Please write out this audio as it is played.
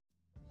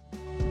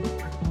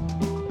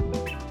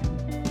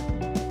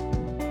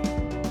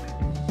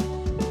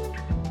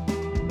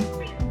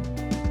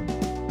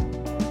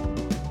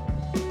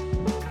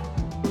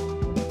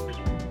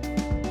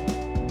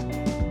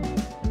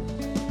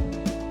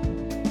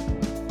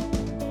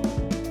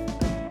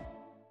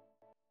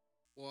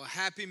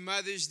Happy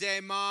Mother's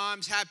Day,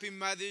 moms. Happy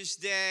Mother's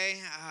Day.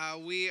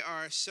 We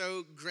are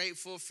so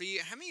grateful for you.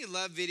 How many of you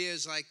love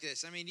videos like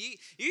this? I mean, you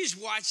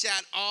just watch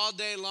that all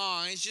day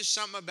long. It's just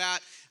something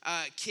about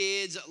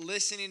kids,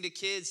 listening to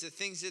kids, the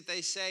things that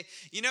they say.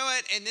 You know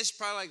what? And this is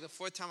probably like the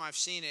fourth time I've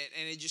seen it,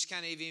 and it just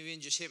kind of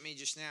even just hit me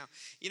just now.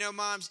 You know,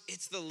 moms,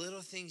 it's the little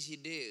things you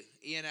do.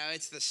 You know,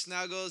 it's the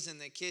snuggles and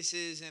the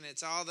kisses, and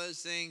it's all those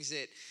things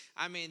that,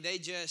 I mean,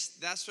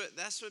 that's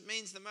what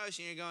means the most.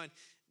 And you're going,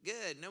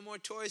 good, no more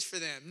toys for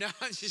them. No,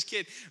 I'm just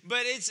kidding.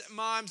 But it's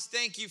moms,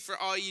 thank you for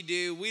all you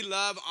do. We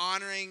love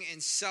honoring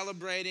and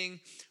celebrating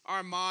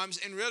our moms.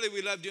 And really,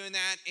 we love doing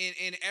that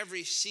in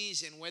every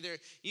season, whether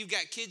you've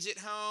got kids at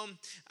home,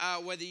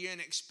 whether you're an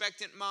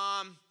expectant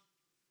mom,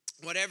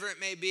 whatever it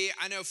may be.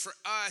 I know for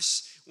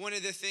us, one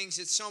of the things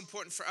that's so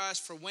important for us,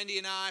 for Wendy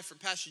and I, for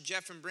Pastor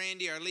Jeff and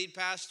Brandy, our lead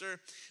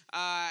pastor,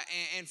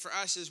 and for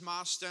us as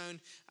Milestone,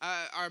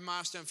 our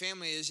Milestone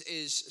family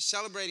is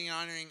celebrating and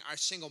honoring our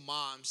single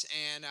moms.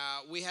 And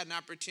we had an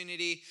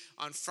opportunity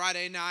on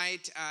Friday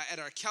night at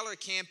our Keller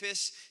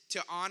campus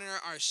to honor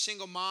our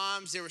single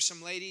moms. There were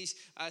some ladies,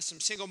 some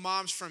single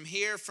moms from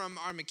here, from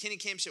our McKinney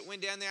campus that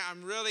went down there.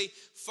 I'm really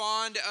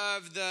fond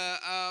of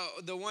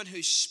the one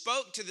who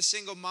spoke to the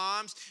single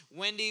moms.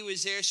 Wendy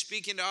was there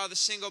speaking to all the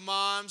single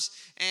moms,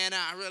 and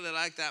I really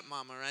like that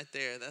mama right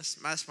there. That's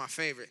my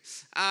favorite.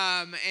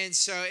 And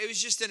so it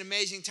was just an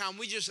amazing time.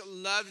 We just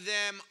loved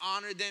them,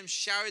 honored them,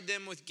 showered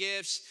them with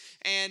gifts.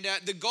 And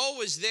the goal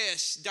was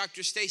this.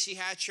 Dr. Stacy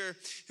Hatcher,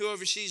 who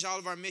oversees all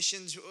of our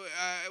missions,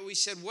 we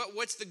said,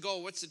 what's the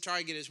goal? What's the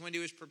target? As Wendy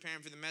was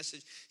preparing for the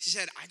message, she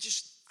said, I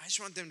just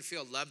want them to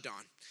feel loved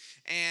on.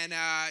 And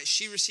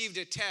she received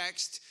a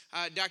text,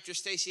 Dr.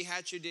 Stacy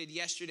Hatcher did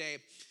yesterday,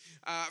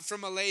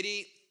 from a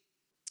lady.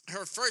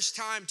 Her first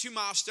time to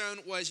Milestone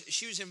was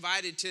she was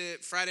invited to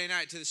Friday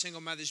night to the Single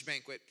Mothers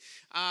Banquet.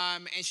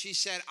 And she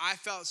said, I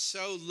felt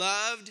so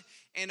loved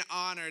and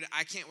honored.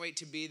 I can't wait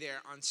to be there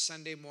on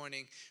Sunday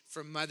morning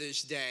for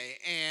Mother's Day.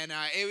 And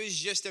it was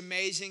just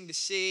amazing to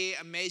see,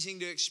 amazing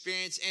to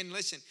experience. And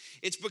listen,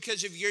 it's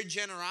because of your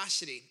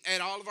generosity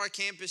at all of our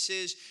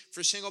campuses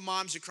for single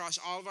moms across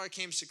all of our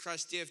campuses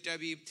across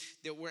DFW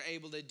that we're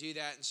able to do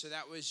that. And so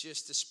that was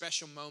just a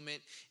special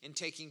moment in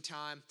taking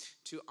time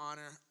to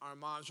honor our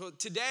moms. Well,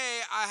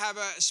 today I have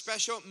a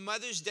special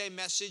Mother's Day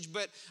message,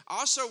 but I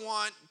also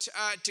want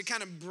to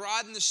kind of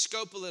broaden the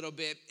scope a little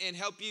bit and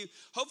help you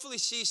hopefully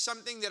see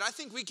something that I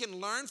think we can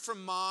learn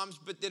from moms,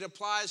 but that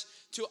applies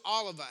to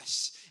all of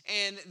us,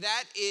 and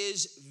that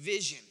is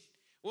vision.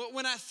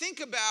 When I think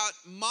about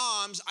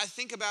moms, I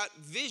think about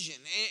vision.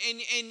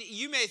 And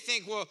you may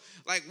think, well,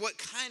 like what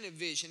kind of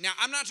vision? Now,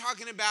 I'm not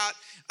talking about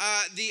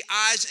the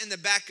eyes in the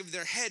back of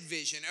their head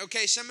vision,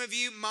 okay? Some of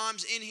you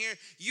moms in here,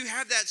 you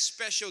have that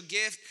special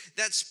gift,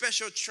 that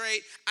special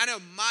trait. I know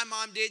my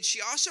mom did.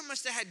 She also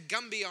must have had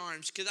Gumby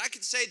arms, because I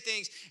could say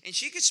things, and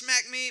she could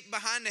smack me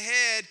behind the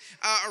head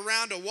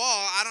around a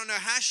wall. I don't know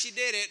how she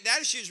did it.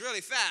 She was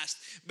really fast,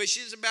 but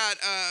she's about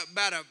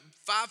a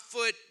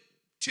 5'2"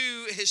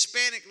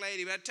 Hispanic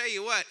lady, but I tell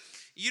you what,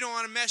 you don't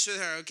want to mess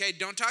with her, okay?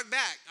 Don't talk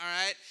back, all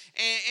right?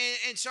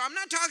 And so I'm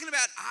not talking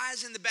about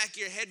eyes in the back of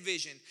your head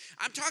vision.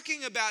 I'm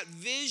talking about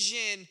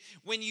vision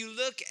when you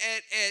look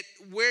at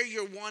where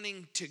you're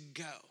wanting to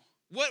go.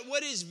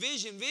 What is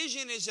vision?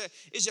 Vision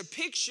is a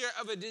picture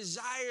of a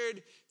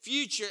desired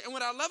future. And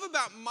what I love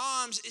about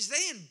moms is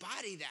they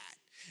embody that.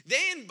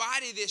 They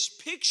embody this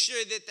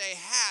picture that they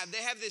have. They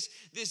have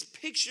this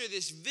picture,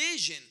 this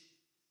vision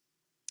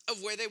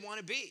of where they want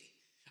to be,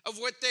 of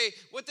what they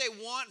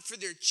want for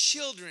their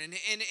children.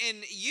 And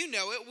you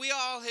know it, we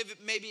all have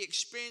maybe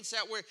experienced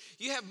that, where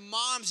you have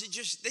moms that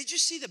they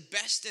just see the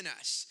best in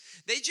us.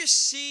 They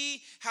just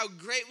see how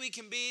great we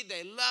can be.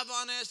 They love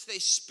on us. They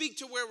speak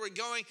to where we're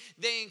going.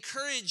 They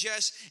encourage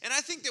us. And I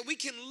think that we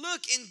can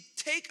look and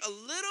take a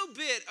little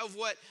bit of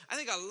what I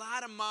think a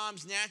lot of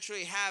moms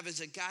naturally have as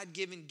a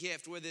God-given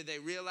gift, whether they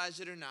realize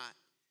it or not.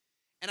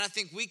 And I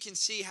think we can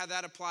see how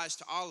that applies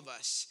to all of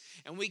us.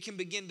 And we can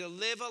begin to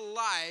live a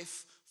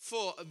life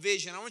full of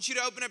vision. I want you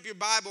to open up your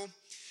Bible,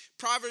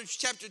 Proverbs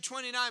chapter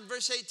 29,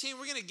 verse 18.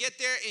 We're going to get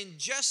there in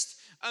just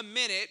a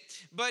minute,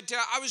 but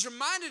I was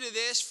reminded of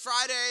this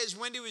Friday as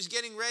Wendy was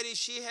getting ready.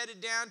 She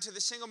headed down to the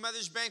Single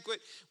Mothers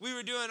Banquet. We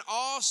were doing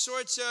all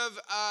sorts of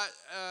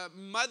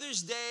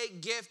Mother's Day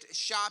gift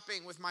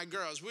shopping with my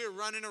girls. We were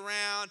running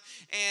around,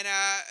 and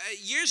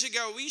years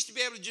ago, we used to be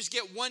able to just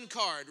get one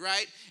card,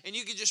 right? And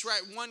you could just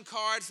write one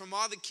card from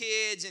all the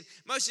kids, and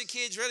most of the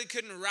kids really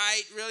couldn't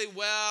write really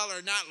well,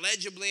 or not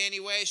legibly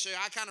anyway, so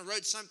I kind of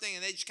wrote something,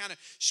 and they just kind of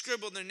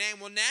scribbled their name.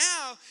 Well,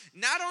 now,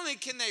 not only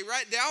can they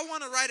write, they all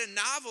want to write a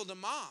novel to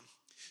mom.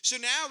 So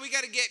now we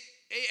got to get,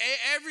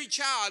 every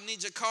child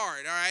needs a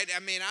card, all right? I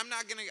mean,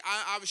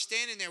 I was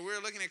standing there, we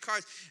were looking at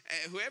cards.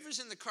 Whoever's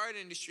in the card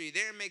industry,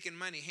 they're making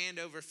money hand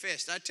over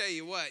fist. I tell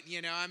you what,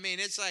 I mean,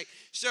 it's like,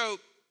 so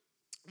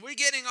we're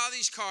getting all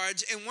these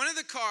cards, and one of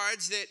the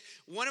cards that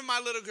one of my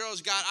little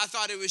girls got, I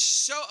thought it was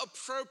so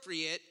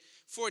appropriate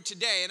for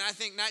today, and I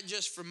think not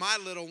just for my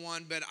little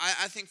one, but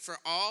I think for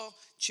all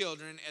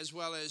children as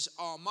well as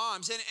all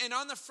moms. And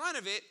on the front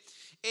of it,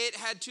 it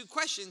had two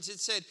questions. It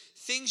said,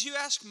 things you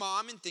ask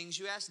mom and things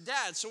you ask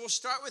dad. So we'll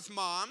start with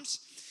moms.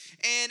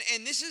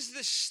 And this is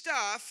the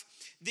stuff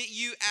that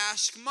you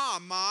ask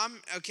mom. Mom,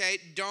 okay,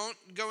 don't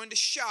go into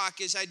shock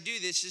as I do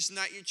this. This is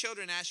not your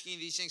children asking you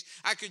these things.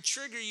 I could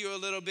trigger you a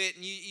little bit,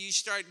 and you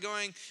start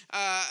going,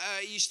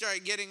 you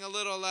start getting a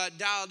little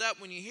dialed up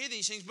when you hear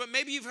these things. But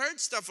maybe you've heard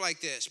stuff like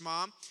this.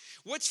 Mom,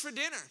 what's for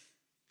dinner?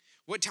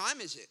 What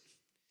time is it?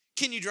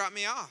 Can you drop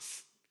me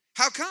off?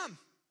 How come?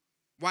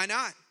 Why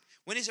not?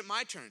 When is it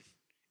my turn?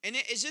 And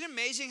is it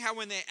amazing how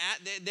when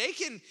they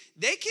can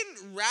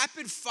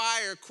rapid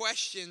fire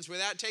questions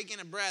without taking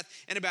a breath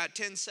in about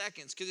 10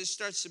 seconds because it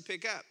starts to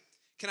pick up.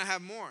 Can I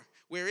have more?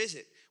 Where is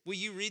it? Will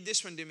you read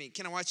this one to me?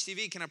 Can I watch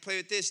TV? Can I play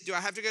with this? Do I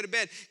have to go to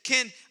bed?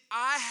 Can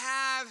I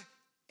have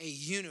a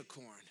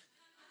unicorn?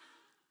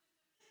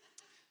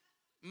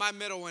 My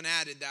middle one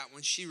added that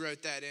one. She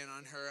wrote that in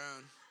on her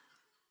own.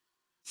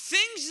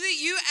 Things that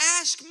you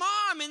ask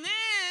mom, and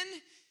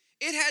then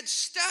it had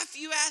stuff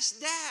you asked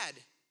dad.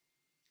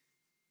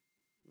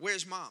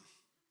 Where's mom?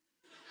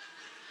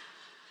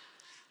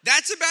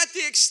 That's about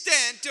the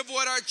extent of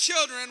what our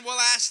children will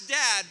ask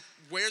dad.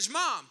 Where's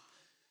mom?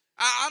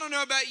 I don't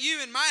know about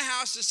you. In my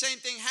house, the same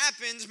thing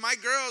happens. My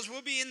girls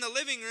will be in the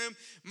living room.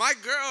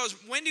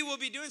 Wendy will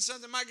be doing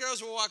something. My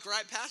girls will walk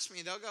right past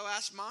me. They'll go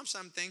ask mom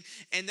something,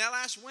 and they'll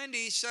ask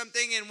Wendy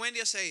something, and Wendy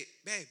will say,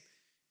 babe,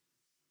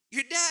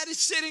 your dad is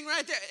sitting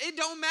right there. It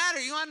don't matter.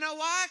 You want to know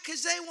why?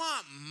 Because they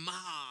want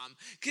mom.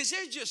 Because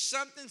there's just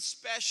something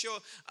special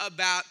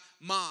about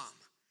mom.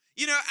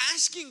 You know,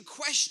 asking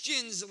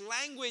questions,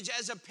 language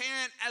as a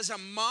parent, as a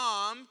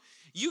mom,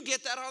 you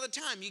get that all the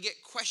time. You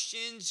get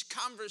questions,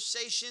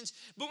 conversations.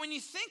 But when you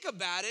think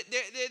about it,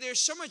 there's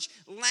so much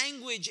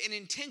language and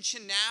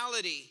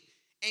intentionality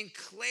and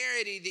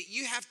clarity that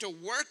you have to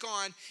work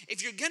on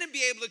if you're going to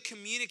be able to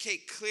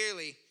communicate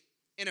clearly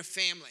in a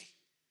family.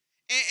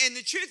 And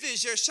the truth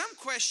is, there are some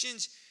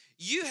questions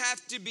you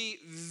have to be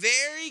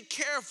very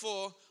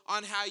careful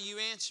on how you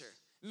answer.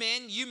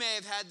 Men, you may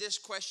have had this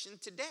question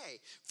today.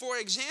 For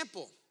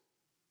example,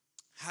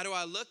 how do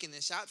I look in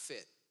this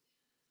outfit?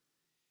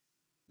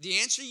 The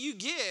answer you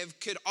give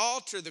could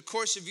alter the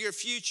course of your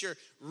future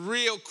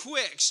real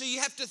quick. So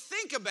you have to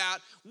think about,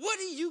 what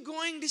are you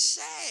going to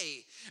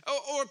say?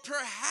 Or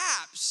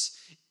perhaps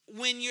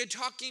when you're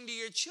talking to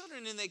your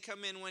children and they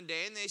come in one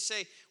day and they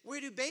say, where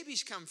do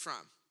babies come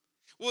from?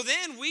 Well,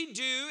 then we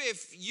do,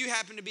 if you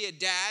happen to be a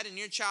dad and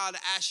your child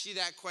asks you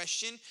that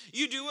question,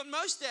 you do what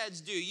most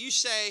dads do. You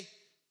say,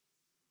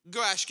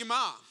 go ask your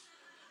mom.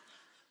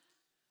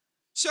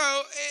 So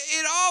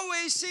it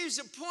always seems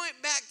to point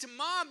back to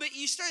mom, but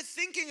you start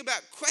thinking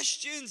about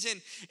questions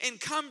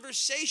and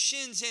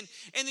conversations.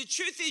 And the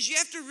truth is, you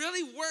have to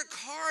really work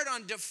hard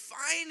on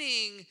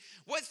defining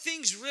what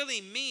things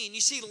really mean. You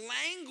see,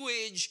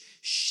 language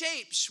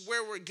shapes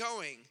where we're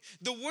going.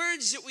 The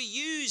words that we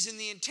use and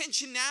the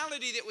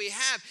intentionality that we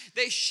have,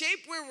 they shape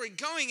where we're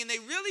going, and they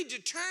really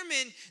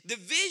determine the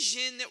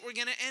vision that we're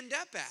going to end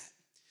up at.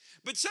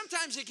 But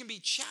sometimes it can be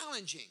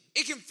challenging.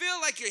 It can feel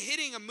like you're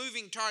hitting a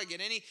moving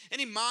target.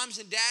 Any moms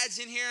and dads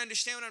in here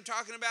understand what I'm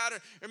talking about?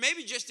 Or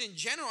maybe just in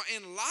general,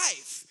 in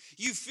life,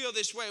 you feel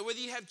this way. Whether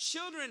you have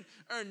children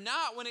or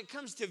not, when it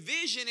comes to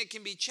vision, it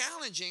can be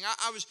challenging.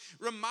 I was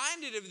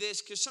reminded of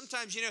this because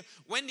sometimes, you know,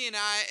 Wendy and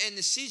I, in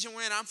the season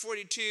we're in, I'm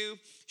 42,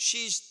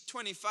 she's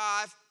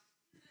 25,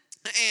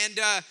 and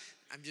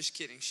I'm just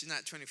kidding. She's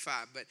not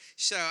 25, but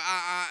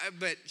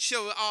but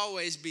she'll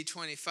always be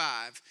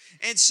 25.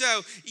 And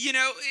so, you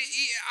know,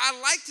 I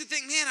like to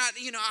think, man,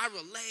 I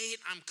relate.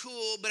 I'm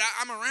cool, but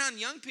I'm around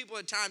young people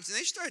at times, and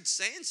they start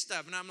saying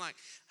stuff, and I'm like,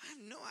 I have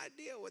no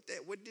idea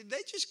what did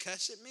they just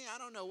cuss at me? I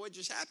don't know what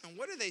just happened.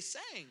 What are they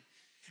saying?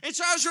 And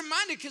so I was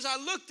reminded because I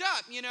looked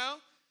up, you know,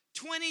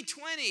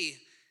 2020.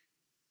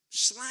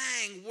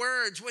 Slang,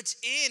 words, what's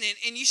in it,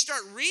 and you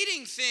start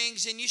reading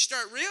things, and you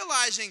start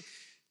realizing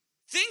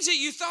things that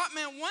you thought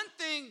meant one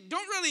thing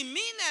don't really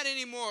mean that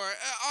anymore.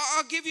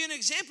 I'll give you an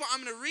example.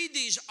 I'm going to read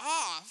these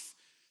off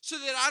so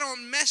that I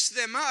don't mess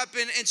them up.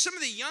 And some of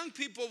the young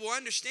people will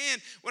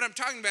understand what I'm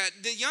talking about.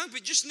 The young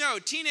people, just know,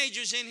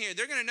 teenagers in here,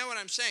 they're going to know what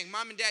I'm saying.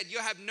 Mom and dad,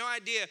 you'll have no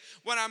idea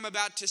what I'm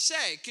about to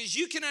say because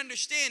you can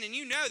understand and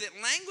you know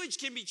that language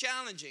can be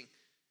challenging.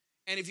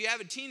 And if you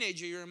have a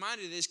teenager, you're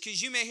reminded of this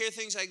because you may hear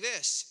things like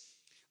this.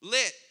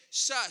 Lit,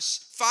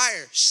 sus,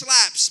 fire,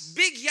 slaps,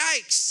 big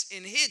yikes,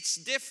 and hits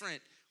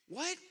different.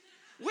 What?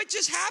 What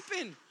just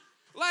happened?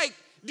 Like,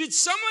 did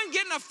someone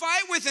get in a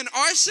fight with an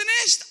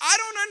arsonist? I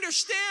don't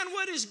understand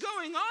what is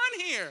going on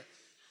here.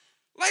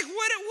 Like,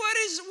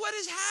 what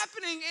is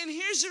happening? And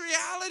here's the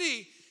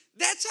reality.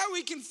 That's how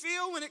we can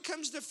feel when it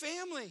comes to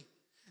family.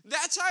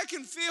 That's how I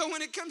can feel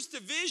when it comes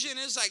to vision.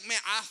 It's like, man,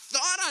 I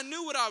thought I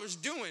knew what I was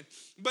doing,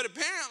 but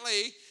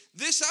apparently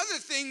this other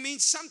thing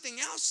means something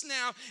else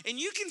now. And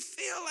you can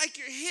feel like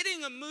you're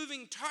hitting a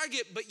moving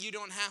target, but you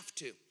don't have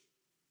to.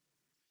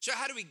 So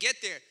how do we get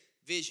there?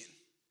 Vision.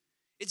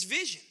 It's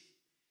vision.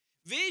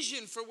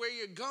 Vision for where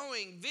you're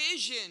going.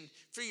 Vision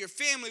for your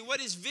family. What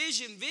is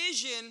vision?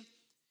 Vision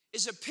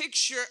is a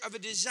picture of a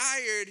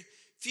desired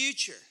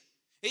future.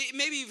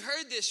 Maybe you've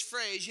heard this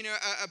phrase,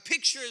 a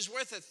picture is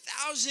worth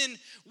 1,000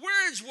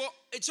 words. Well,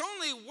 it's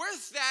only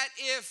worth that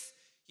if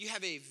you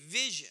have a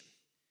vision.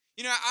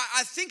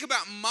 I think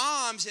about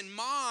moms, and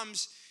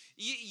moms,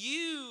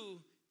 you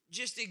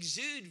just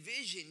exude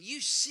vision.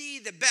 You see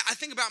the best. I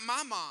think about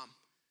my mom.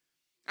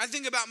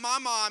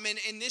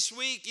 And this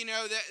week,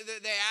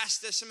 they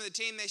asked us, some of the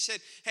team, they said,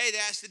 hey, they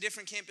asked the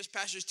different campus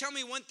pastors, tell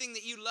me one thing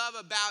that you love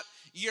about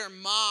your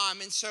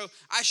mom. And so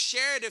I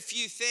shared a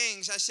few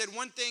things. I said,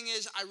 one thing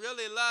is I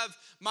really love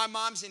my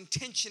mom's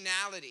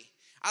intentionality.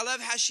 I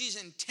love how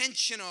she's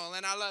intentional,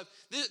 and I love,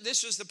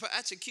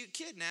 that's a cute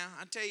kid now,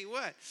 I'll tell you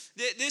what.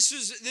 This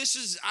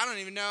was I don't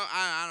even know,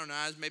 I don't know,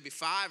 I was maybe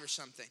 5 or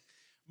something.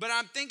 But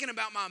I'm thinking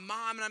about my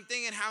mom, and I'm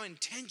thinking how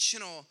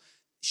intentional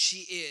she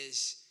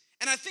is.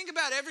 And I think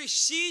about every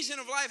season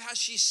of life, how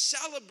she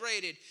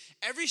celebrated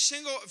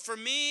for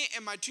me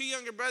and my 2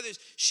 younger brothers,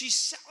 she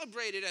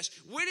celebrated us.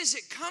 Where does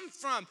it come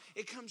from?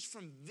 It comes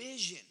from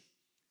vision.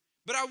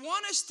 But I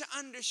want us to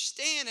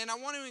understand, and I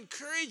want to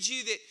encourage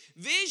you that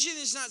vision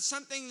is not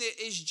something that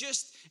is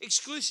just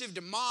exclusive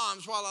to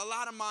moms. While a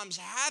lot of moms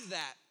have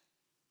that,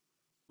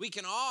 we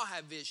can all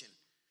have vision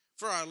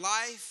for our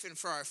life and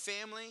for our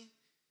family.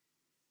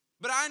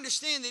 But I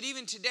understand that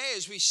even today,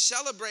 as we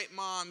celebrate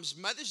moms,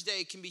 Mother's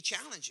Day can be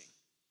challenging.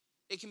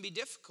 It can be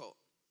difficult.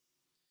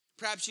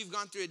 Perhaps you've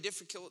gone through a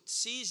difficult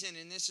season,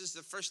 and this is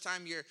the first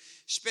time you're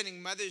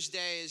spending Mother's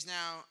Day as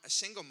now a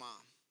single mom.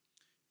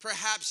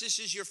 Perhaps this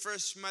is your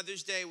first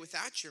Mother's Day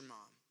without your mom.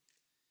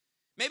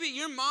 Maybe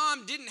your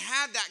mom didn't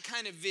have that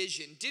kind of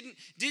vision,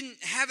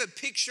 didn't have a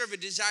picture of a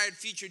desired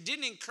future,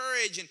 didn't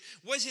encourage and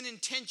wasn't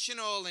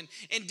intentional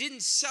and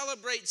didn't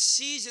celebrate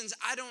seasons.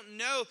 I don't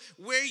know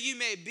where you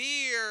may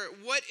be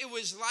or what it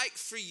was like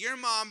for your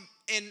mom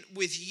and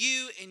with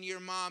you and your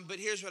mom, but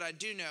here's what I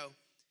do know.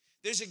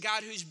 There's a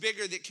God who's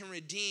bigger that can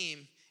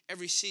redeem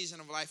every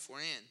season of life we're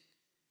in.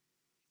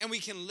 And we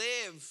can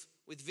live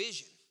with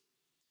vision.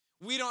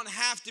 We don't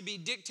have to be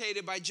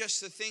dictated by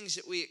just the things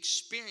that we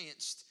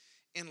experienced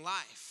in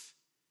life.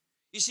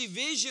 You see,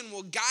 vision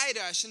will guide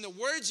us, and the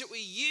words that we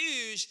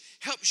use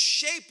help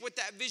shape what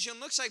that vision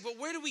looks like. But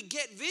where do we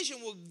get vision?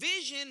 Well,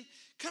 vision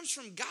comes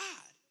from God.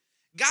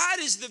 God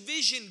is the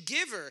vision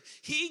giver.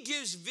 He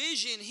gives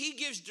vision, He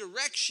gives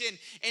direction,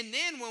 and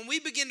then when we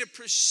begin to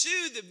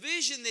pursue the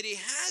vision that He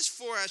has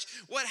for us,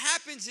 what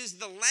happens is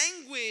the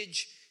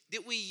language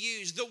that we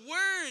use, the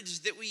words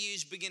that we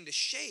use begin to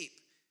shape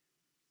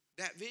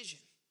that vision.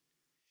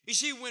 You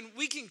see, when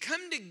we can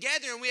come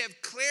together and we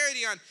have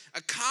clarity on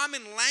a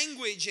common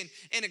language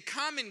and a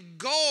common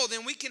goal,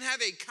 then we can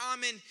have a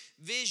common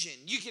vision.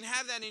 You can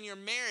have that in your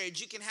marriage.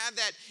 You can have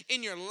that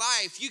in your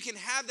life. You can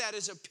have that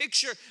as a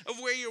picture of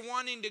where you're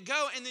wanting to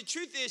go. And the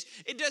truth is,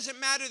 it doesn't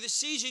matter the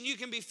season. You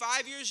can be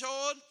 5 years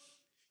old.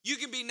 You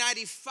can be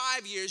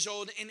 95 years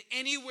old, and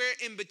anywhere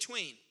in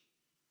between.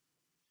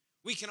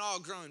 We can all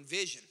grow in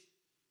vision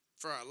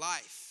for our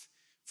life,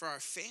 for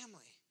our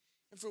family,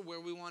 and for where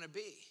we want to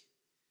be.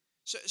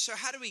 So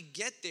how do we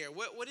get there?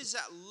 What does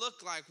that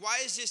look like? Why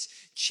is this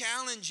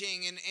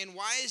challenging and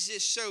why is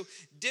this so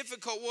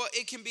difficult? Well,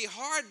 it can be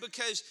hard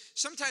because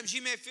sometimes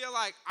you may feel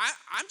like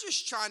I'm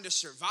just trying to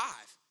survive.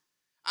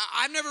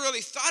 I've never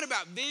really thought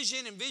about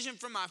vision and vision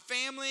for my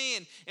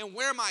family and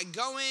where am I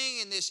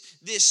going and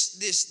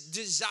this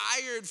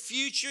desired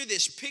future,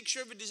 this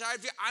picture of a desired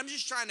future. I'm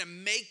just trying to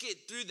make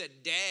it through the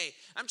day.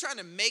 I'm trying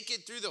to make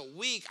it through the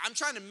week. I'm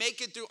trying to make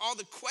it through all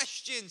the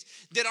questions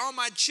that all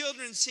my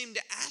children seem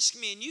to ask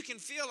me. And you can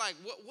feel like,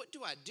 what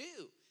do I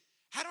do?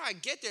 How do I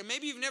get there?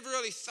 Maybe you've never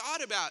really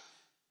thought about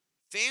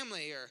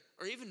family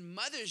or even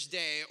Mother's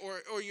Day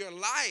or your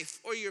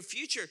life or your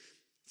future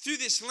through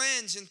this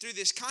lens and through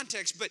this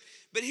context. But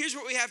here's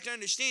what we have to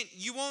understand.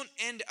 You won't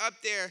end up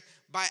there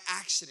by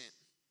accident.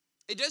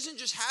 It doesn't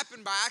just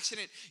happen by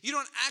accident. You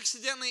don't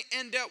accidentally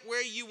end up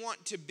where you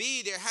want to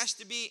be. There has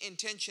to be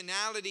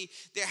intentionality.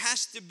 There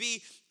has to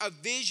be a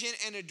vision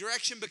and a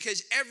direction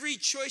because every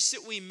choice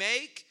that we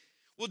make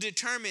will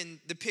determine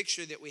the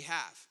picture that we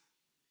have.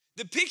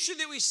 The picture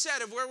that we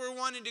set of where we're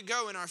wanting to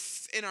go in our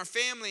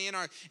family, in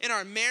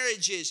our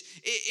marriages,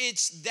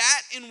 it's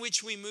that in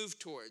which we move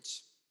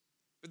towards.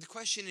 But the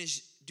question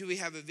is, do we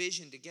have a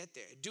vision to get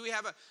there? Do we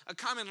have a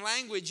common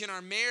language in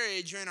our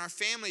marriage or in our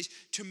families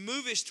to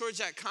move us towards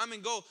that common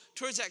goal,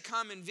 towards that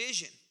common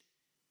vision?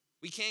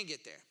 We can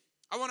get there.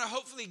 I want to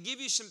hopefully give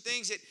you some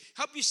things that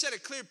help you set a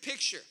clear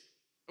picture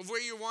of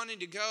where you're wanting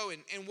to go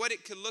and what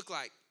it could look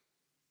like.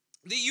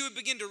 That you would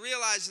begin to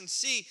realize and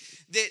see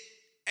that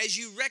as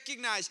you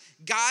recognize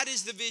God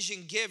is the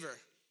vision giver,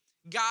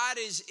 God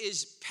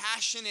is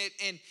passionate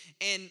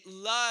and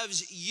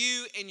loves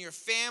you and your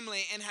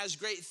family and has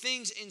great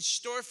things in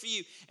store for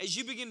you. As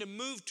you begin to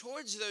move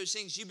towards those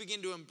things, you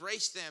begin to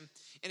embrace them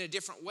in a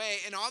different way.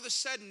 And all of a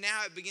sudden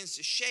now it begins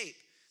to shape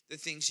the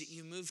things that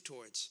you move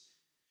towards.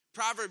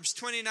 Proverbs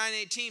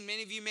 29:18,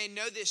 many of you may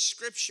know this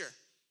scripture.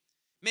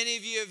 Many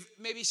of you have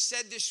maybe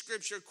said this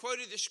scripture,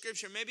 quoted this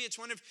scripture. Maybe it's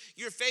one of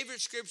your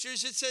favorite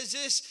scriptures. It says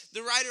this,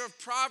 the writer of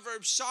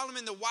Proverbs,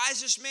 Solomon, the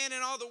wisest man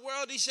in all the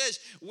world, he says,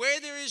 where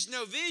there is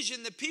no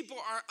vision, the people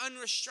are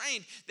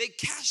unrestrained. They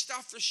cast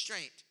off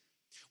restraint.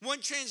 One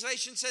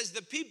translation says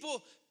the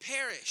people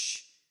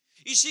perish.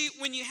 You see,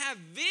 when you have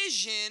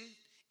vision,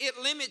 it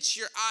limits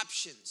your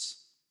options,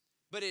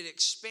 but it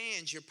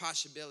expands your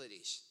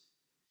possibilities.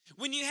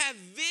 When you have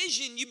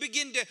vision, you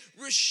begin to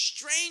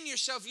restrain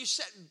yourself. You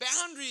set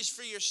boundaries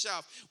for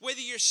yourself.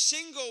 Whether you're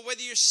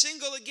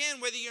single again,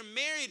 whether you're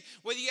married,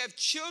 whether you have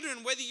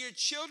children, whether your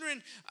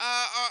children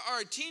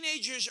are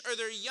teenagers or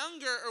they're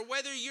younger, or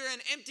whether you're an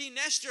empty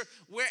nester,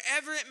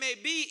 wherever it may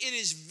be, it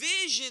is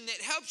vision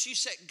that helps you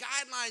set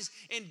guidelines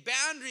and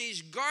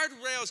boundaries,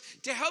 guardrails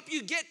to help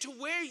you get to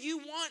where you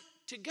want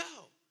to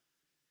go.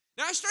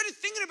 Now, I started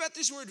thinking about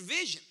this word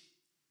vision.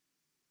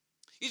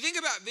 You think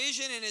about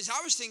vision, and as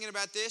I was thinking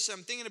about this,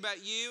 I'm thinking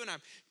about you, and I'm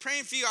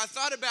praying for you. I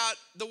thought about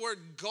the word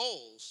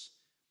goals.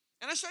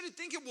 And I started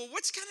thinking, well,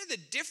 what's kind of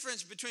the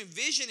difference between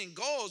vision and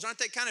goals? Aren't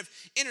they kind of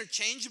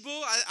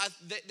interchangeable? I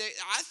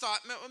thought,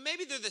 well,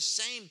 maybe they're the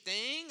same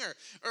thing,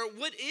 or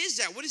what is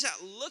that? What does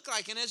that look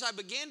like? And as I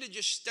began to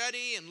just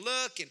study and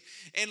look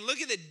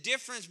at the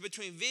difference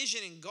between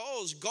vision and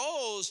goals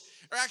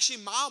are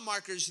actually mile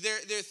markers.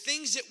 They're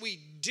things that we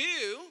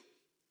do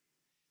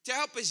to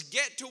help us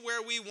get to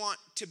where we want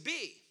to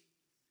be.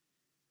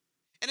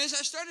 And as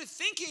I started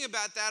thinking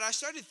about that, I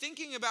started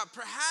thinking about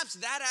perhaps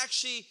that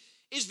actually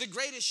is the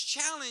greatest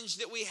challenge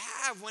that we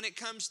have when it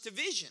comes to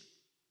vision.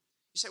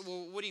 You say,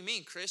 well, what do you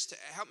mean, Chris? To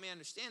help me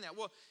understand that.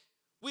 Well,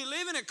 we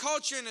live in a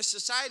culture and a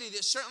society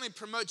that certainly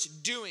promotes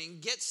doing,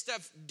 get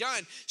stuff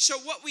done. So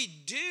what we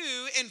do,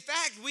 in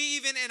fact,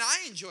 and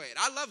I enjoy it.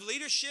 I love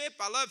leadership.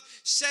 I love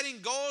setting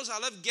goals. I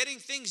love getting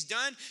things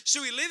done.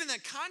 So we live in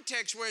the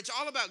context where it's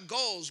all about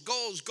goals,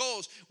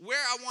 where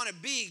I want to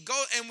be.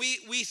 And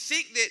we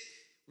think that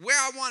where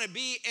I want to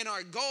be and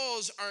our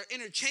goals are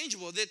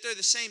interchangeable, that they're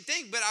the same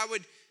thing. But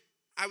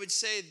I would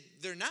say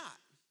they're not.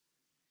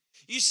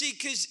 You see,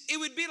 because it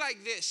would be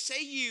like this.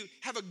 Say you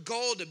have a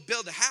goal to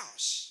build a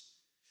house.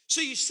 So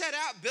you set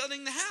out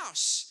building the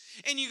house.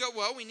 And you go,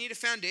 well, we need a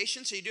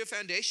foundation. So you do a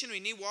foundation. We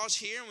need walls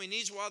here and we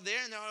need walls there.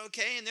 And they're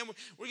okay. And then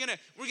we're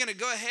gonna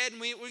go ahead and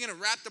we're gonna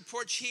wrap the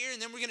porch here.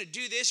 And then we're gonna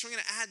do this. We're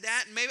gonna add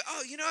that. And maybe,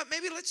 you know what?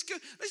 Maybe let's do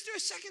a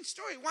second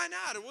story. Why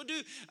not? Or we'll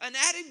do an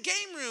added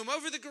game room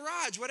over the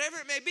garage, whatever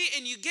it may be.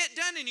 And you get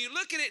done and you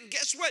look at it, and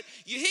guess what?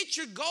 You hit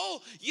your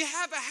goal. You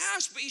have a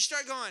house, but you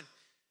start going,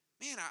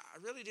 man,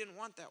 I really didn't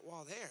want that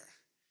wall there.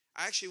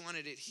 I actually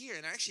wanted it here,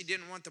 and I actually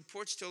didn't want the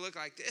porch to look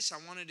like this.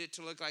 I wanted it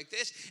to look like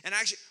this. And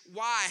actually,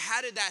 why?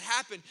 How did that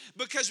happen?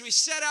 Because we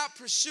set out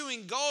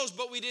pursuing goals,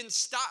 but we didn't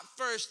stop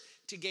first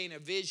to gain a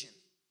vision.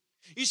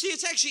 You see,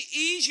 it's actually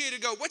easier to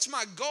go, what's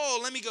my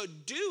goal? Let me go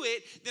do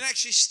it, than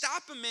actually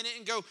stop a minute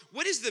and go,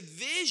 what is the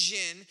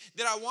vision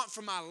that I want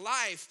for my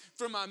life,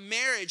 for my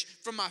marriage,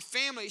 for my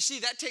family? You see,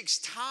 that takes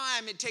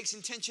time. It takes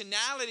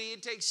intentionality.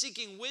 It takes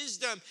seeking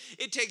wisdom.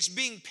 It takes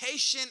being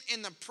patient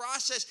in the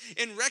process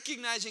and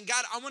recognizing,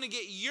 God, I want to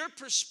get your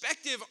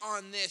perspective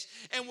on this.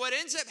 And what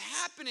ends up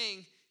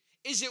happening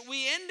is that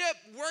we end up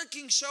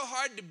working so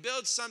hard to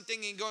build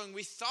something and going,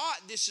 we thought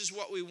this is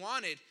what we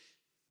wanted,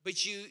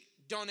 but you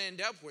don't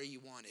end up where you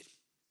wanted.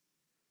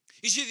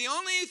 You see, the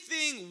only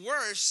thing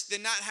worse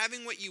than not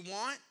having what you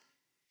want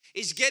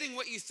is getting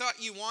what you thought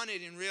you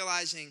wanted and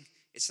realizing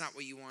it's not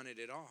what you wanted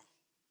at all.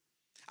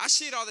 I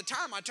see it all the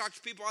time. I talk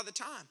to people all the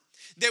time.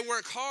 They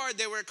work hard,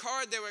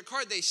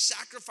 they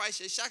sacrifice,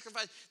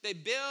 they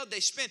build,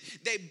 they spend,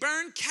 they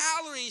burn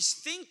calories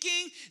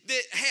thinking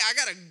that, hey, I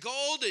got a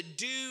goal to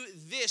do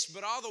this,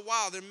 but all the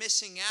while they're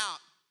missing out.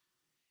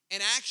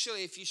 And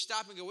actually, if you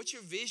stop and go, what's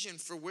your vision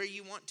for where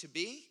you want to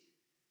be?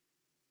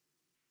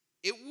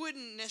 It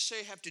wouldn't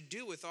necessarily have to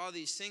do with all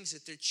these things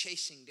that they're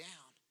chasing down.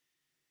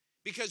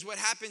 Because what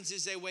happens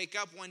is they wake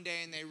up one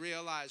day and they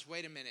realize,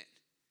 wait a minute,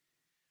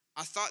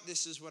 I thought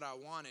this is what I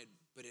wanted,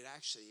 but it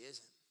actually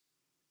isn't.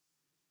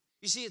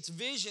 You see, it's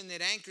vision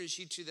that anchors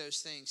you to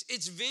those things.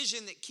 It's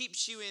vision that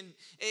keeps you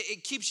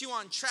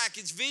on track.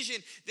 It's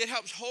vision that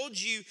helps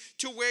hold you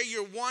to where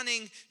you're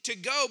wanting to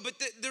go. But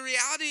the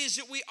reality is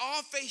that we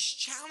all face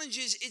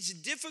challenges. It's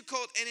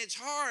difficult and it's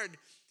hard.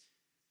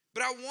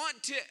 But I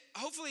want to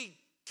hopefully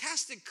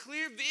cast a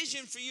clear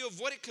vision for you of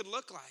what it could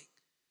look like.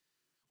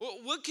 Well,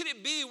 what could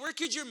it be? Where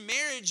could your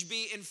marriage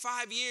be in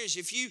 5 years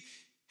if you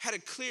had a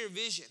clear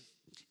vision?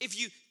 If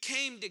you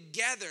came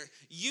together,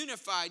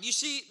 unified. You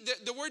see,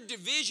 the word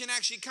division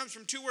actually comes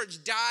from two words,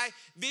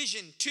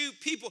 vision, two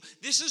people.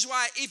 This is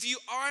why if you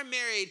are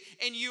married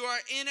and you are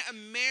in a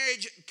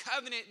marriage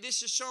covenant,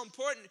 this is so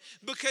important,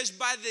 because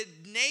by the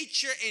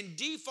nature and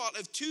default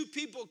of two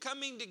people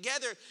coming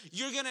together,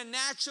 you're going to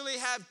naturally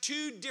have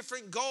two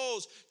different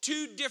goals,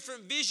 two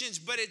different visions,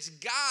 but it's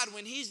God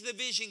when he's the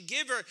vision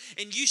giver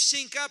and you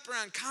sync up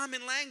around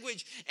common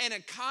language and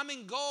a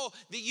common goal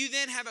that you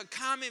then have a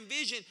common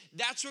vision.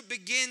 That's what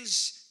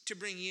begins to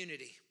bring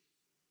unity.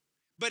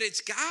 But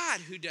it's God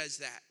who does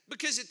that.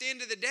 Because at the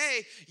end of the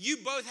day, you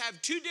both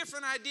have two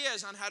different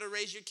ideas on how to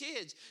raise your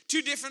kids.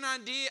 Two different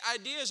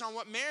ideas on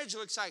what marriage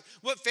looks like,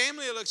 what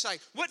family looks like,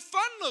 what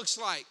fun looks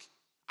like.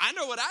 I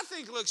know what I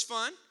think looks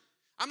fun.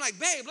 I'm like,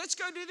 babe, let's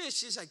go do this.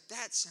 She's like,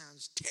 that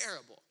sounds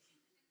terrible.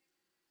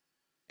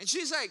 And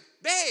she's like,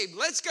 babe,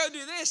 let's go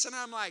do this. And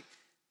I'm like,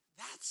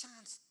 that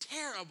sounds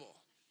terrible.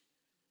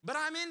 But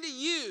I'm into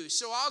you,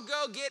 so I'll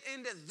go get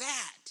into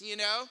that.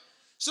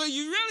 So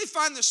you really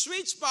find the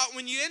sweet spot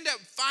when you end up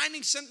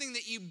finding something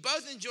that you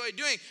both enjoy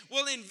doing.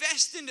 Well,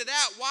 invest into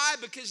that. Why?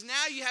 Because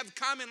now you have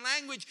common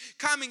language,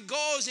 common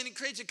goals, and it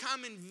creates a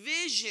common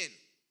vision.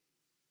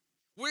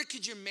 Where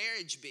could your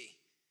marriage be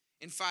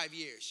in 5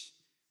 years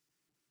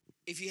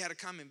if you had a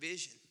common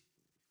vision?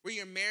 Where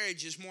your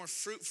marriage is more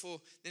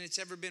fruitful than it's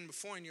ever been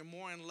before and you're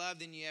more in love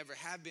than you ever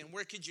have been?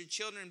 Where could your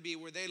children be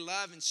where they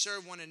love and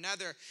serve one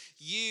another,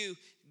 you,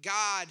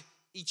 God,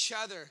 each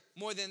other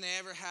more than they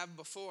ever have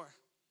before?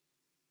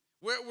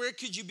 Where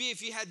could you be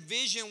if you had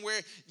vision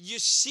where your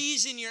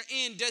season you're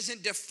in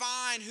doesn't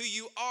define who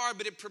you are,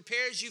 but it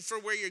prepares you for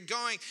where you're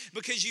going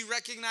because you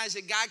recognize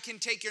that God can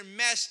take your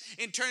mess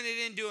and turn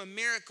it into a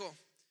miracle?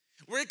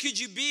 Where could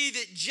you be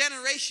that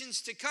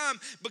generations to come,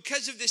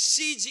 because of the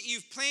seeds that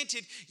you've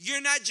planted, you're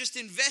not just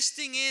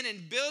investing in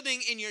and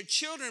building in your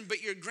children,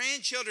 but your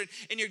grandchildren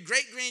and your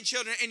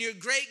great-grandchildren and your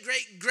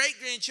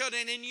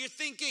great-great-great-grandchildren, and you're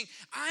thinking,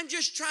 I'm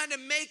just trying to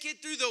make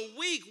it through the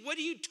week. What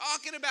are you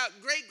talking about?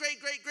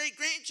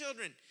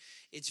 Great-great-great-great-grandchildren.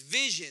 It's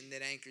vision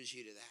that anchors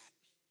you to that.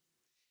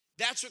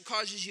 That's what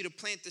causes you to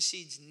plant the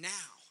seeds now.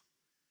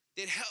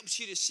 That helps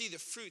you to see the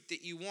fruit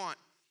that you want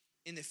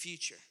in the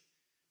future.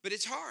 But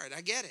it's hard.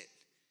 I get it.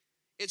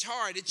 It's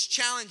hard. It's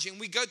challenging.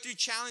 We go through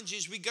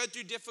challenges. We go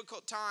through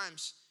difficult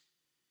times.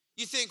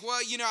 You think, well,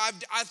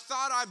 I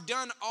thought I've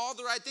done all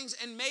the right things,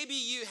 and maybe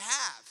you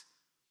have.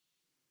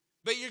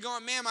 But you're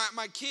going, man,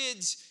 my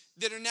kids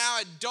that are now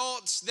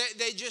adults,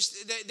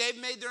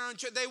 they've made their own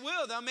choice.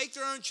 They'll make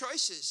their own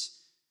choices.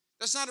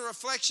 That's not a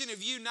reflection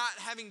of you not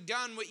having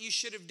done what you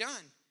should have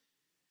done.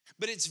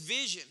 But it's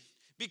vision.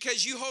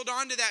 Because you hold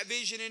on to that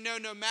vision and know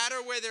no matter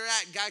where they're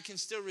at, God can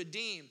still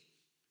redeem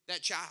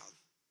that child.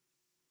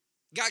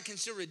 God can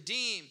still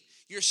redeem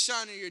your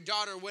son or your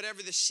daughter,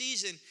 whatever the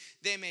season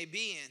they may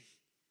be in.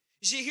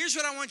 You see, here's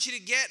what I want you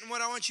to get and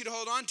what I want you to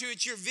hold on to.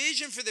 It's your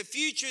vision for the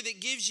future that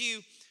gives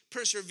you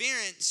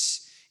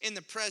perseverance in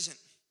the present.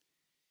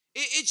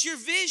 It's your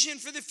vision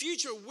for the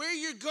future, where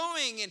you're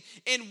going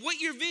and what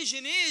your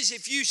vision is.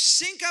 If you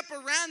sync up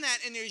around that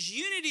and there's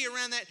unity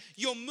around that,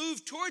 you'll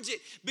move towards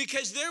it,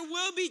 because there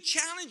will be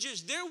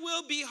challenges. There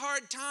will be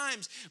hard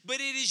times,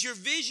 but it is your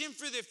vision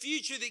for the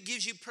future that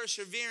gives you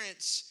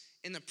perseverance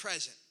in the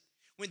present.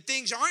 When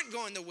things aren't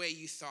going the way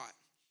you thought,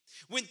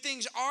 when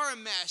things are a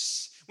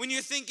mess, when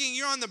you're thinking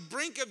you're on the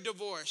brink of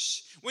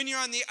divorce, when you're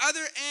on the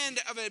other end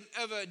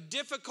of a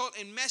difficult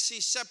and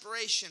messy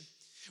separation,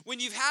 when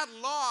you've had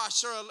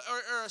loss or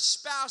a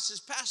spouse has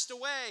passed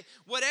away,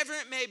 whatever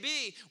it may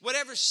be,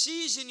 whatever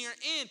season you're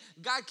in,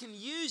 God can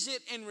use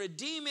it and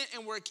redeem it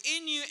and work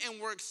in you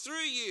and work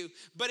through you.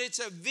 But it's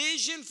a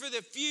vision for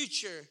the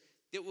future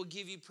that will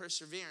give you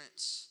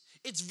perseverance.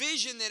 It's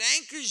vision that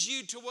anchors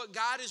you to what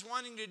God is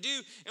wanting to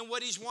do and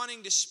what he's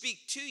wanting to speak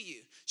to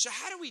you. So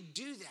how do we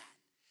do that?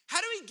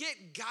 How do we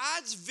get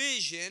God's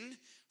vision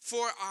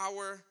for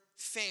our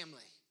family?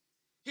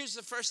 Here's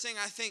the first thing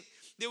I think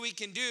that we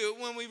can do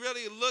when we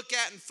really look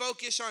at and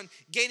focus on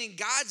gaining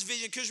God's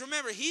vision. Because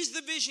remember, he's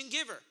the vision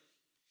giver.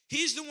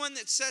 He's the one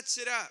that sets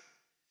it up.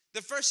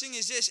 The first thing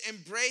is this: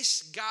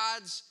 embrace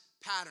God's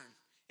pattern.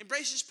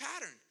 Embrace his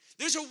pattern.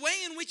 There's a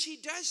way in which he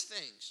does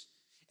things.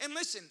 And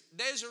listen,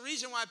 there's a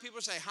reason why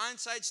people say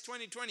hindsight's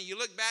 20/20. You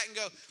look back and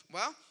go,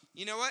 well,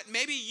 you know what?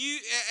 Maybe you,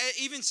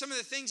 even some of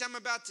the things I'm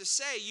about to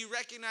say, you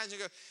recognize and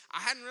go, I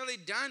hadn't really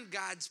done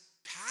God's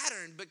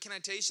pattern, but can I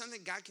tell you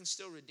something? God can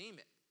still redeem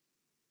it.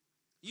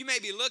 You may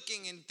be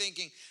looking and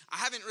thinking, I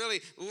haven't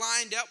really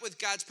lined up with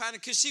God's pattern.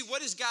 Because see,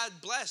 what does God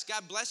bless?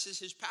 God blesses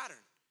his pattern.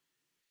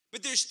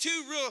 But there's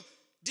two real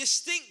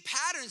distinct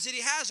patterns that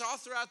he has all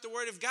throughout the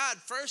Word of God.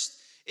 First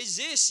is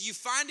this. You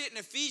find it in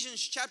Ephesians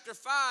chapter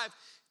 5.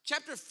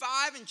 Chapter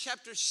 5 and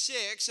chapter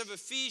 6 of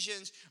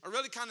Ephesians are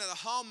really kind of the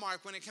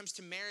hallmark when it comes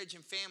to marriage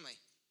and family.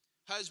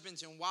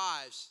 Husbands and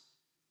wives,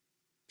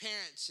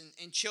 parents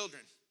and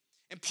children.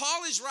 And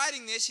Paul is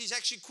writing this. He's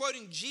actually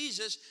quoting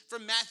Jesus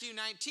from Matthew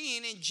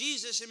 19. And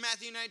Jesus in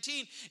Matthew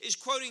 19 is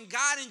quoting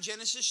God in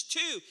Genesis 2.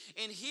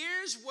 And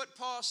here's what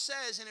Paul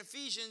says in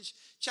Ephesians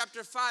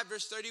chapter 5,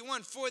 verse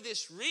 31. For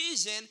this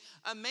reason,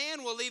 a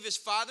man will leave his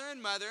father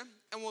and mother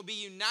and will be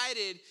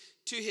united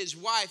to his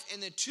wife,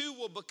 and the two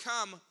will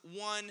become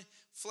one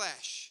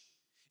flesh.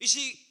 You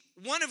see,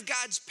 one of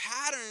God's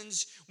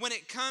patterns when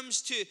it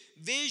comes to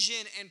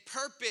vision and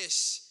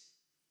purpose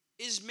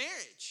is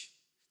marriage.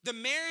 The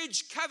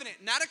marriage covenant,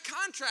 not a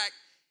contract,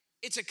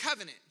 it's a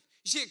covenant.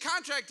 You see, a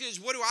contract is,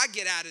 what do I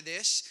get out of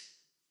this?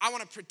 I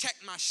want to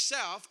protect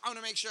myself. I want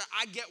to make sure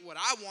I get what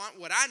I want,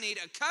 what I need.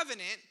 A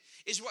covenant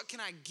is, what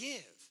can I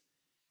give?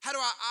 How do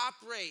I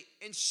operate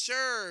and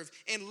serve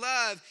and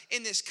love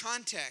in this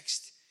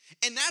context?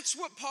 And that's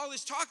what Paul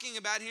is talking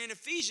about here in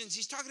Ephesians.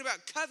 He's talking about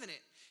covenant.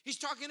 He's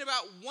talking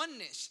about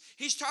oneness.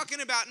 He's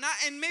talking about not,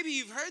 and maybe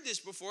you've heard this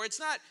before, it's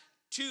not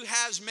two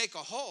halves make a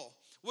whole.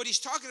 What he's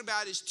talking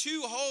about is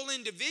two whole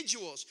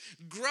individuals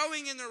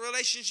growing in their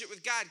relationship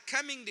with God,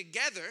 coming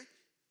together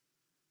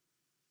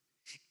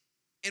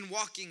and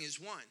walking as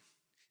one.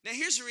 Now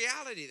here's the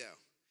reality though,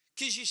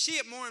 because you see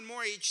it more and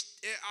more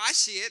I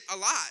see it a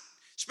lot,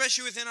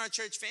 especially within our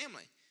church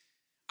family.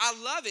 I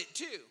love it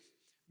too,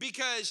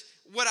 because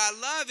what I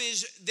love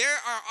is there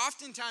are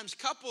oftentimes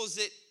couples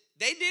that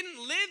they didn't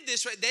live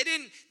this way. They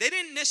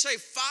didn't necessarily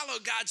follow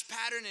God's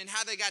pattern and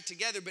how they got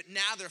together, but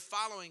now they're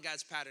following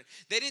God's pattern.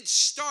 They didn't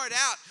start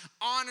out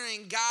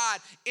honoring God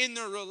in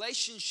their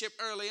relationship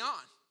early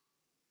on.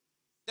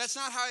 That's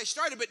not how they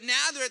started, but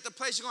now they're at the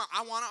place of going,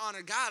 I want to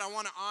honor God. I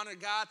want to honor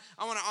God.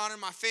 I want to honor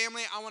my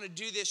family. I want to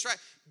do this right.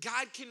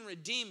 God can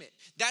redeem it.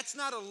 That's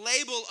not a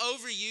label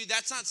over you.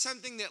 That's not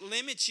something that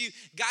limits you.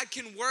 God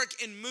can work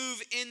and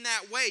move in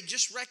that way.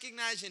 Just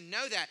recognize and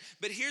know that.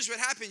 But here's what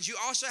happens. You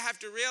also have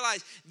to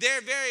realize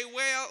there very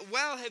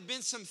well have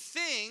been some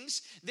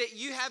things that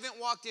you haven't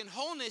walked in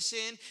wholeness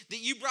in that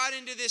you brought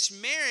into this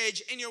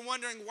marriage, and you're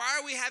wondering, why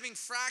are we having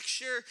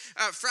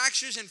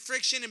fractures and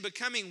friction and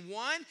becoming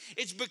one?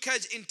 It's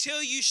because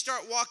until you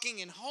start walking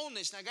in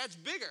wholeness, now God's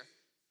bigger.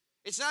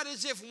 It's not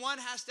as if one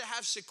has to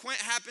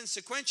happen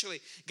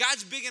sequentially.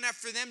 God's big enough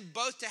for them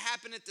both to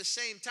happen at the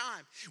same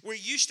time, where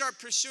you start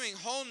pursuing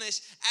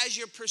wholeness as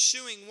you're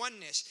pursuing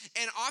oneness.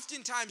 And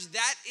oftentimes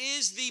that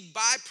is the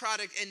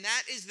byproduct, and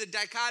that is the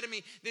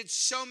dichotomy that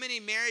so many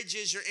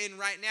marriages are in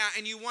right now.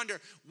 And you wonder,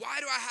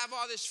 why do I have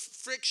all this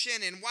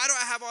friction, and why do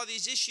I have all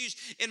these issues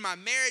in my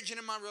marriage and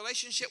in my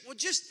relationship? Well,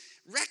 just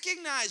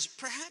recognize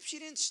perhaps you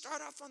didn't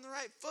start off on the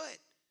right foot.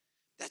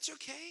 That's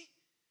okay.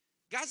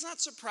 God's not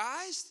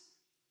surprised.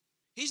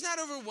 He's not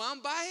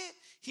overwhelmed by it.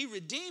 He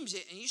redeems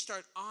it, and you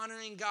start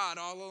honoring God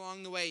all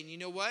along the way. And you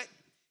know what?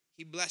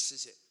 He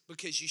blesses it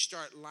because you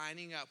start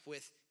lining up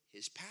with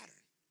his pattern.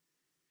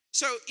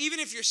 So even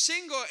if you're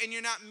single and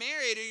you're not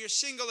married, or you're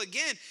single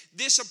again,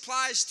 this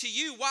applies to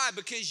you. Why?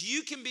 Because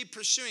you can be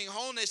pursuing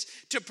wholeness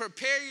to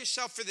prepare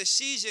yourself for the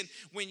season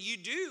when you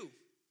do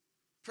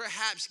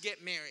perhaps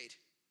get married.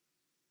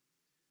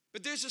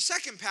 But there's a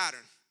second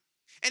pattern.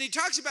 And he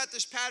talks about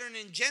this pattern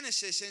in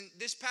Genesis, and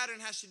this pattern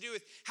has to do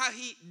with how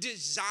he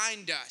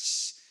designed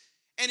us.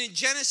 And in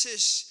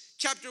Genesis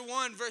chapter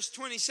 1, verse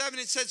 27,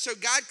 it said, so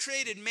God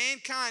created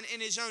mankind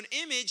in his own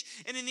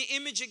image, and in the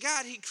image of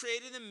God, he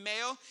created them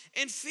male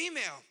and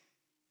female.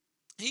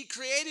 He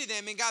created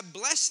them, and God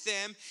blessed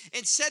them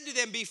and said to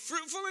them, be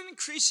fruitful and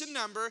increase in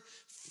number,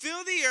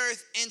 fill the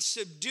earth and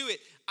subdue it.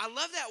 I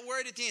love that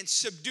word at the end,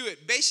 subdue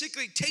it.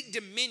 Basically, take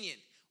dominion,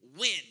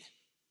 win,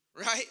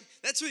 right?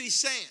 That's what he's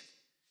saying.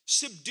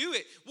 Subdue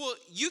it. Well,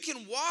 you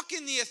can walk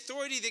in the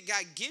authority that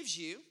God gives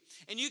you,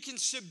 and you can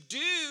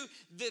subdue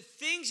the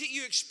things that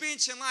you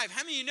experience in life.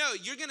 How many of you know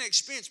you're going to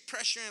experience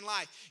pressure in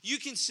life? You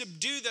can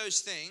subdue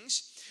those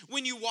things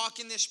when you walk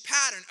in this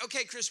pattern.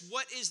 Okay, Chris,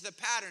 what is the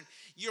pattern?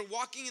 You're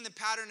walking in the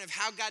pattern of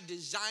how God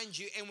designed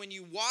you, and when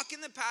you walk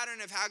in the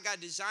pattern of how God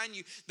designed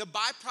you, the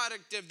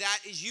byproduct of that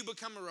is you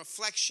become a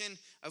reflection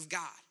of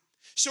God.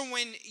 So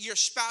when your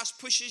spouse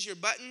pushes your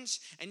buttons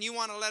and you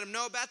want to let them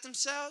know about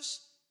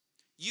themselves,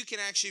 you can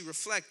actually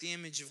reflect the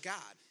image of God.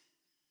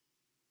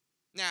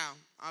 Now,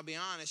 I'll be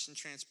honest and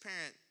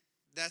transparent,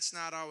 that's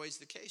not always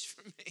the case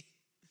for me.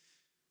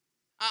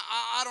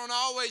 I don't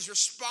always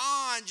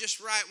respond just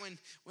right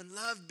when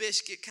Love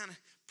Biscuit kind of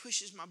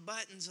pushes my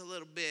buttons a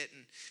little bit,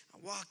 and I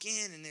walk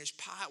in and there's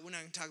piles. We're not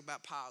going to talk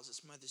about piles.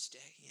 It's Mother's Day,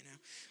 you know.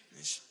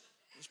 There's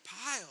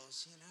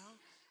piles, you know.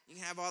 You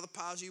can have all the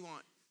piles you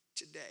want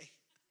today.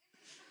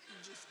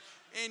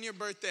 And your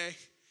birthday.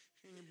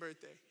 And your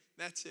birthday.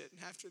 That's it.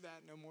 And after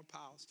that, no more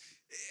piles.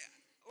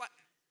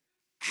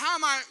 How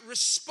am I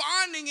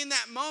responding in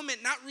that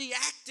moment, not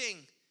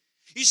reacting?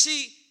 You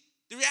see,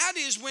 the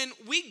reality is when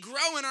we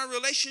grow in our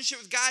relationship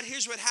with God,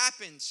 here's what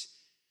happens.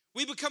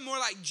 We become more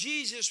like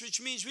Jesus,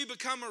 which means we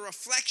become a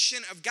reflection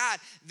of God.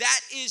 That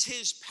is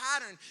his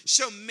pattern.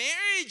 So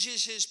marriage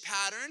is his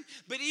pattern,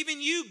 but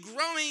even you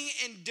growing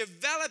and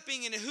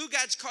developing into who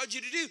God's called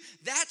you to do,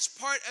 that's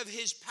part of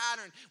his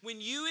pattern.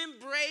 When you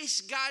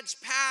embrace God's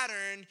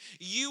pattern,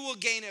 you will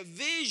gain a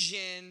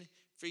vision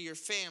for your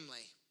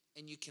family,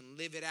 and you can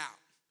live it out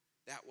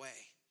that way.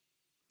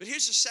 But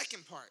here's the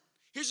second part.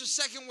 Here's the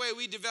second way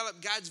we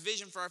develop God's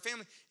vision for our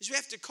family is we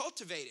have to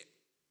cultivate it.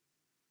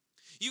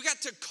 You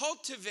got to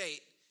cultivate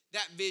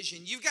that vision.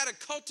 You've got to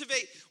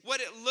cultivate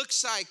what it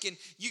looks like, and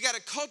you got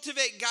to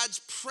cultivate God's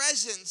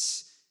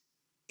presence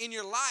in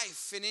your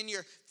life and in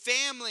your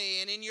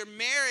family and in your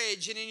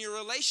marriage and in your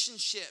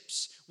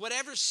relationships,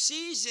 whatever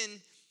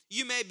season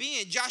you may be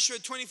in. Joshua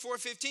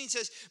 24:15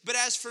 says, but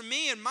as for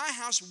me and my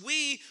house,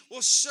 we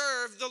will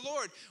serve the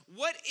Lord.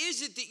 What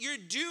is it that you're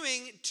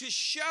doing to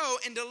show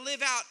and to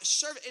live out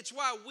service? It's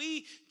why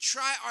we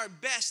try our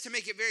best to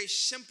make it very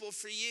simple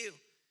for you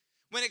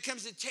when it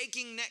comes to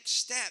taking next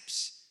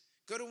steps.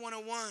 Go to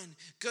 101.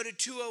 Go to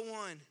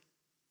 201.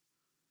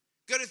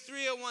 Go to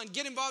 301.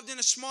 Get involved in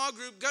a small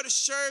group. Go to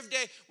Serve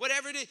Day.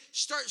 Whatever it is,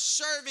 start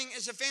serving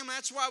as a family.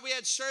 That's why we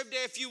had Serve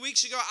Day a few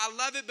weeks ago. I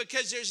love it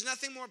because there's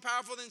nothing more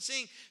powerful than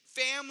seeing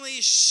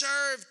families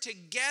serve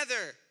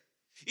together.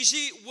 You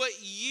see, what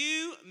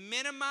you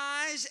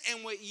minimize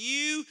and what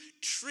you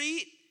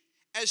treat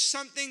as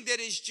something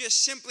that is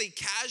just simply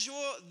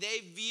casual, they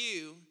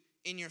view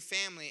in your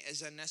family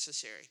as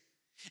unnecessary.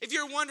 If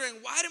you're wondering,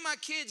 why do my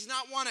kids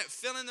not want to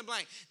fill in the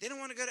blank? They don't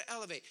want to go to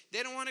Elevate.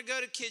 They don't want to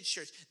go to kids'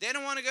 church. They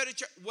don't want to go to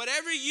church.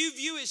 Whatever you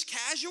view as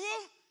casual,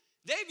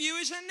 they view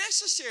as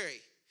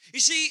unnecessary. You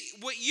see,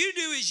 what you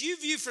do is you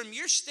view from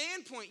your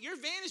standpoint, your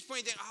vantage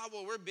point, think, oh,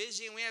 well, we're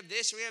busy and we have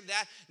this and we have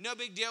that. No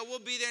big deal. We'll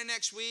be there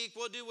next week.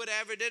 We'll do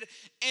whatever.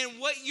 And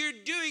what you're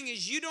doing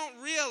is you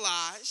don't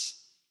realize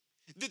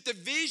that the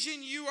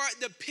vision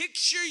the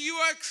picture you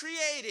are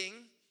creating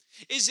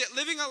is that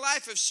living a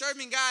life of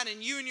serving God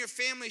and you and your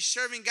family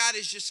serving God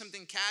is just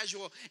something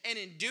casual. And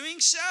in doing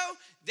so,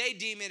 they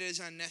deem it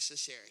as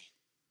unnecessary.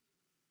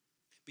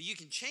 But you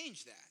can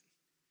change that.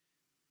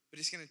 But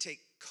it's going to take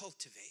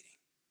cultivating.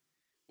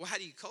 Well, how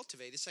do you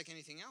cultivate? It's like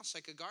anything else,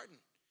 like a garden.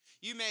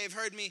 You may have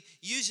heard me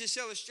use this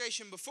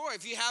illustration before.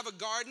 If you have a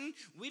garden,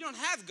 we don't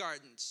have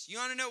gardens. You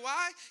want to know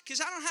why? Because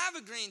I don't have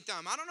a green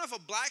thumb. I don't know if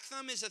a black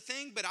thumb is a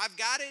thing, but I've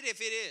got it if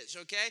it is,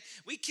 okay?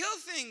 We kill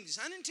things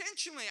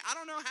unintentionally. I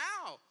don't know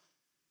how.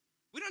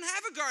 We don't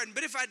have a garden,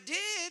 but if I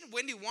did,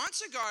 Wendy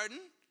wants a garden.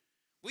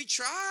 We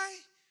try.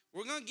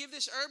 We're going to give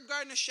this herb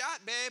garden a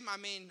shot, babe. I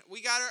mean, we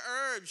got our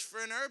herbs for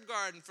an herb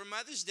garden for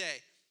Mother's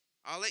Day.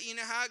 I'll let you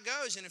know how it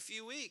goes in a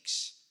few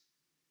weeks.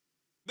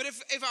 But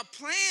if I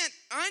plant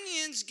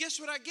onions, guess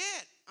what I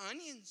get?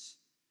 Onions.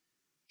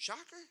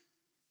 Shocker.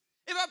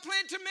 If I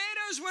plant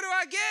tomatoes, what do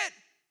I get?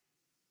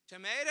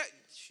 Tomato.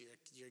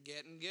 You're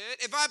getting good.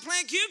 If I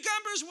plant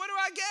cucumbers, what do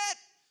I get?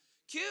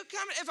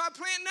 Cucumber. If I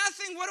plant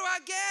nothing, what do I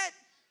get?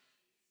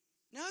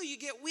 No, you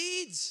get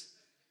weeds.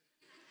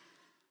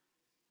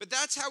 But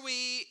that's how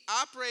we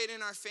operate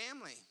in our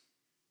family.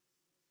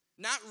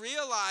 Not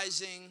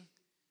realizing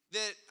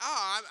that,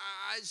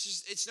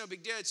 it's no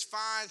big deal. It's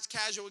fine. It's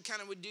casual. We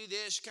kind of would do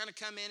this, kind of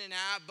come in and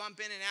out, bump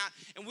in and out.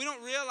 And we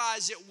don't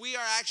realize that we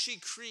are actually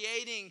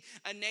creating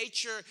a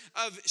nature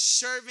of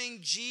serving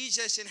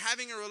Jesus and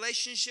having a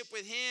relationship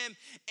with him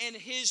and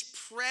his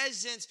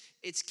presence.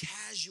 It's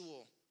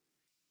casual.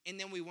 And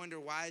then we wonder,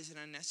 why is it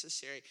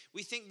unnecessary?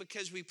 We think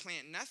because we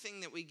plant nothing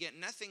that we get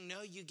nothing.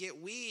 No, you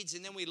get weeds.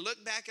 And then we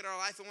look back at our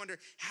life and wonder,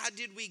 how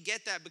did we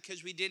get that?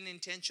 Because we didn't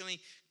intentionally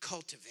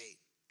cultivate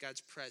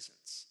God's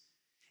presence.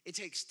 It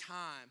takes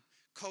time.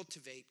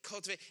 Cultivate.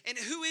 And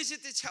who is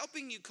it that's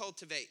helping you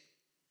cultivate?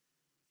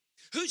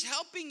 Who's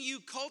helping you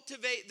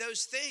cultivate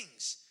those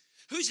things?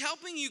 Who's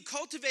helping you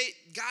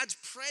cultivate God's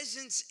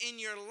presence in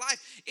your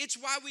life? It's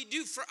why we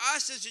do. For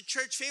us as a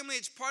church family,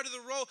 it's part of the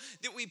role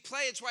that we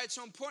play. It's why it's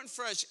so important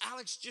for us.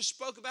 Alex just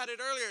spoke about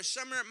it earlier,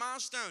 Summer at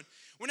Milestone.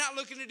 We're not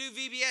looking to do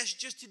VBS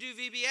just to do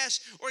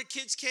VBS or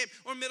kids camp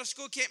or middle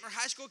school camp or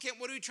high school camp.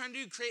 What are we trying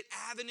to do? Create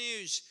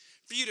avenues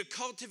for you to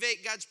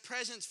cultivate God's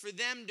presence, for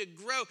them to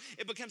grow.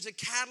 It becomes a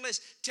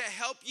catalyst to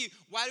help you.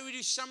 Why do we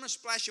do summer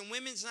splash and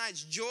women's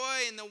nights, joy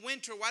in the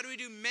winter? Why do we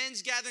do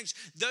men's gatherings?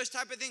 Those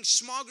type of things,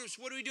 small groups.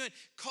 What are we doing?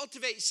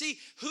 Cultivate. See,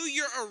 who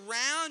you're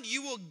around,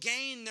 you will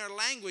gain their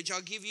language.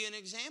 I'll give you an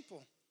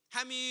example.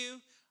 How many of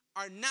you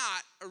are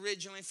not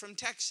originally from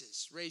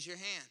Texas? Raise your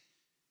hand.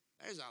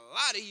 There's a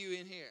lot of you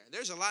in here.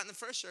 There's a lot in the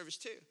first service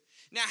too.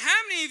 Now, how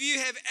many of you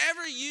have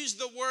ever used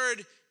the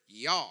word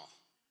y'all?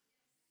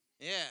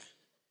 Yeah.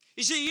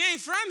 You see, you ain't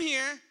from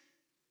here,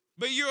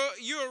 but you're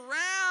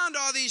around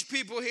all these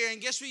people here, and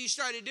guess what you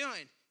started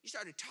doing? You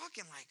started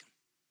talking like them.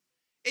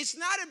 It's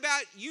not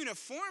about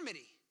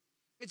uniformity.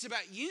 It's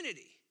about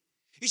unity.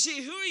 You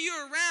see, who are you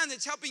around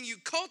that's helping you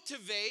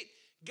cultivate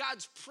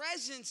God's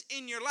presence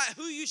in your life?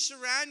 Who you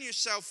surround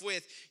yourself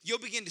with, you'll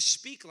begin to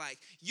speak like.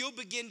 You'll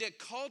begin to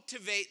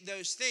cultivate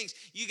those things.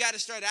 You got to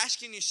start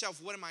asking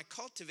yourself, what am I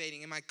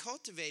cultivating? Am I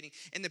cultivating?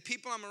 And the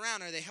people I'm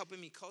around, are they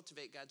helping me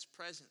cultivate God's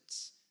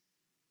presence?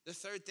 The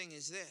third thing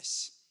is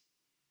this.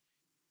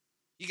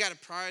 You got to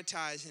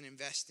prioritize and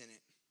invest in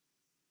it.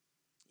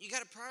 You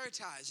got to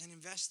prioritize and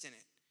invest in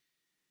it.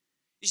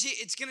 You see,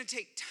 it's going to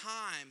take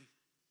time,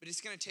 but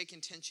it's going to take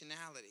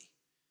intentionality.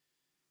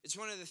 It's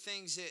one of the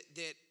things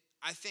that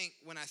I think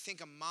when I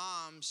think of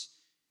moms,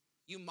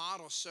 you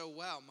model so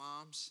well,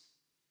 moms,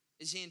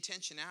 is the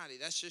intentionality.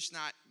 That's just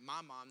not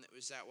my mom that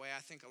was that way.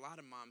 I think a lot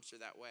of moms are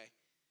that way.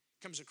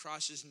 Comes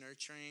across as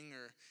nurturing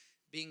or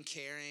being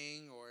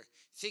caring or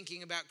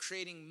thinking about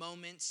creating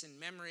moments and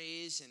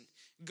memories and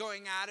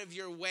going out of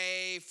your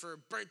way for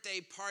birthday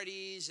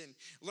parties and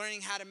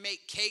learning how to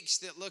make cakes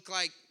that look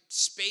like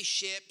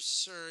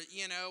spaceships or,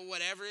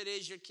 whatever it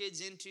is your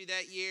kid's into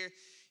that year.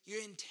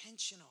 You're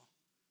intentional.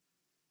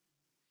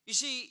 You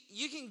see,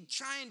 you can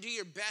try and do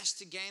your best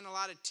to gain a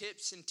lot of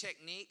tips and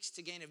techniques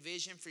to gain a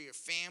vision for your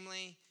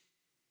family,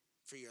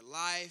 for your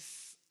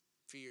life,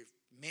 for your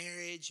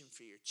marriage, and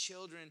for your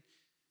children.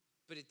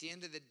 But at the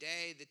end of the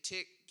day, the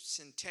tips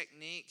and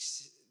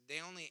techniques, They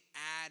only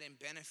add and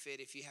benefit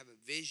if you have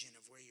a vision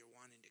of where you're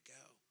wanting to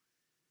go.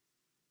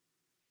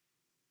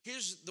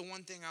 Here's the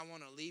one thing I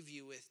want to leave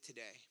you with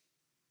today.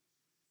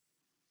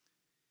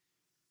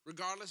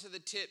 Regardless of the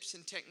tips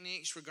and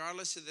techniques,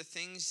 regardless of the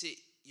things that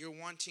you're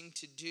wanting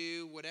to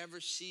do, whatever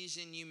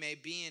season you may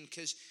be in,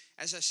 because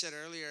as I said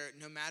earlier,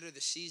 no matter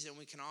the season,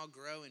 we can all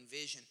grow in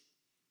vision.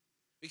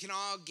 We can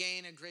all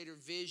gain a greater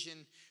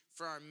vision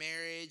for our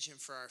marriage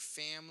and for our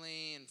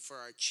family and for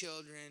our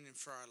children and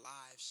for our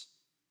lives.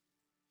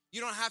 You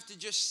don't have to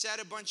just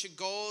set a bunch of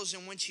goals,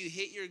 and once you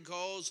hit your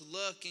goals,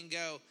 look and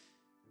go,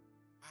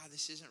 wow,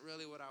 this isn't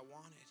really what I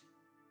wanted.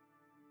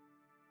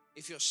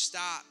 If you'll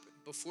stop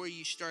before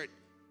you start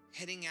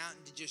heading out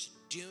into just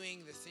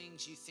doing the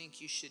things you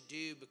think you should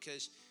do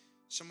because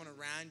someone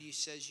around you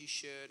says you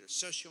should, or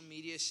social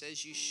media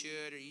says you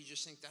should, or you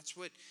just think that's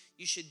what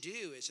you should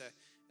do as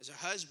a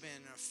husband,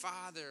 a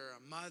father,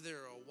 a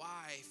mother, a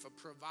wife, a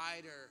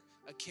provider,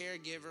 a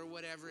caregiver,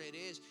 whatever it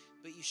is.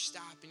 But you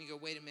stop and you go,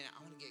 wait a minute,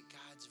 I want to get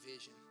God's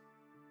vision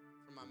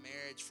for my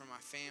marriage, for my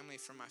family,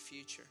 for my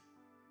future.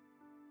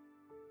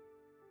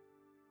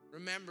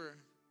 Remember,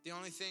 the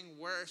only thing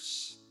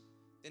worse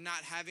than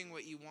not having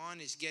what you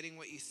want is getting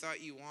what you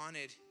thought you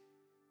wanted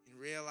and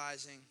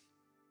realizing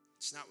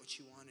it's not what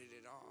you wanted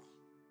at all.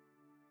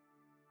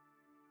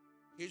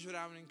 Here's what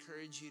I would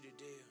encourage you to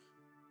do,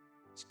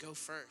 is go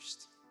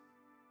first.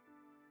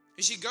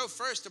 You see, go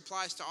first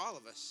applies to all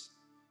of us.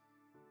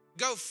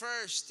 Go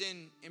first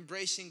in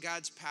embracing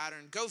God's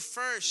pattern. Go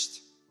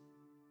first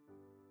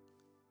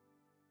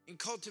in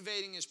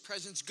cultivating His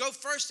presence. Go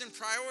first in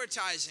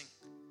prioritizing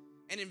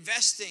and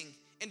investing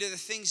into the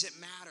things that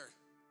matter.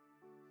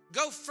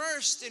 Go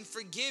first in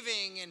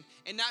forgiving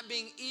and not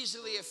being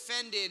easily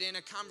offended in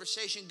a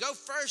conversation. Go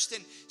first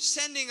in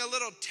sending a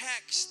little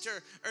text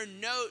or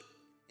note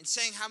and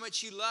saying how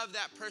much you love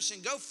that person.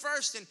 Go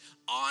first in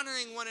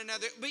honoring one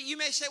another. But you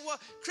may say, well,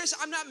 Chris,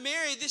 I'm not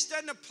married. This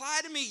doesn't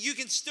apply to me. You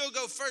can still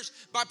go first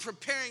by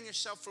preparing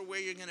yourself for where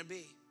you're going to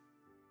be.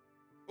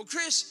 Well,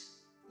 Chris,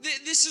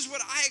 this is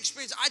what I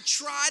experienced. I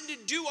tried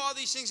to do all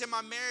these things and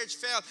my marriage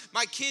failed.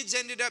 My kids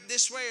ended up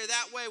this way or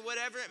that way,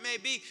 whatever it may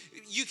be.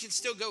 You can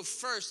still go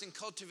first in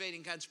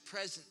cultivating God's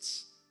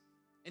presence.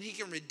 And He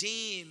can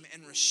redeem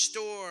and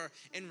restore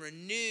and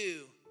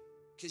renew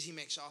because He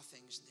makes all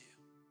things new.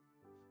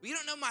 Well, you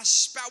don't know my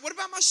spouse. What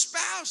about my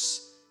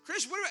spouse?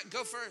 Chris, what about?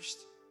 Go first.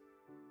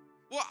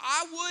 Well,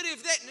 I would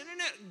if that.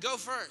 No. Go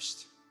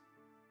first.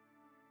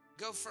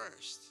 Go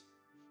first.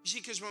 You see,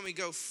 because when we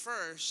go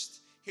first,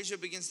 here's what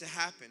begins to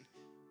happen.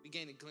 We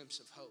gain a glimpse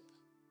of hope.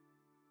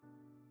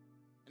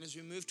 And as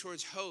we move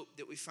towards hope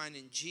that we find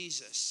in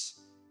Jesus,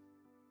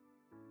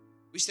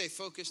 we stay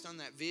focused on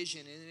that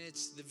vision. And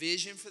it's the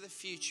vision for the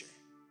future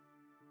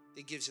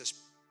that gives us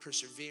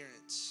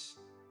perseverance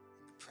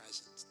in the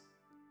present.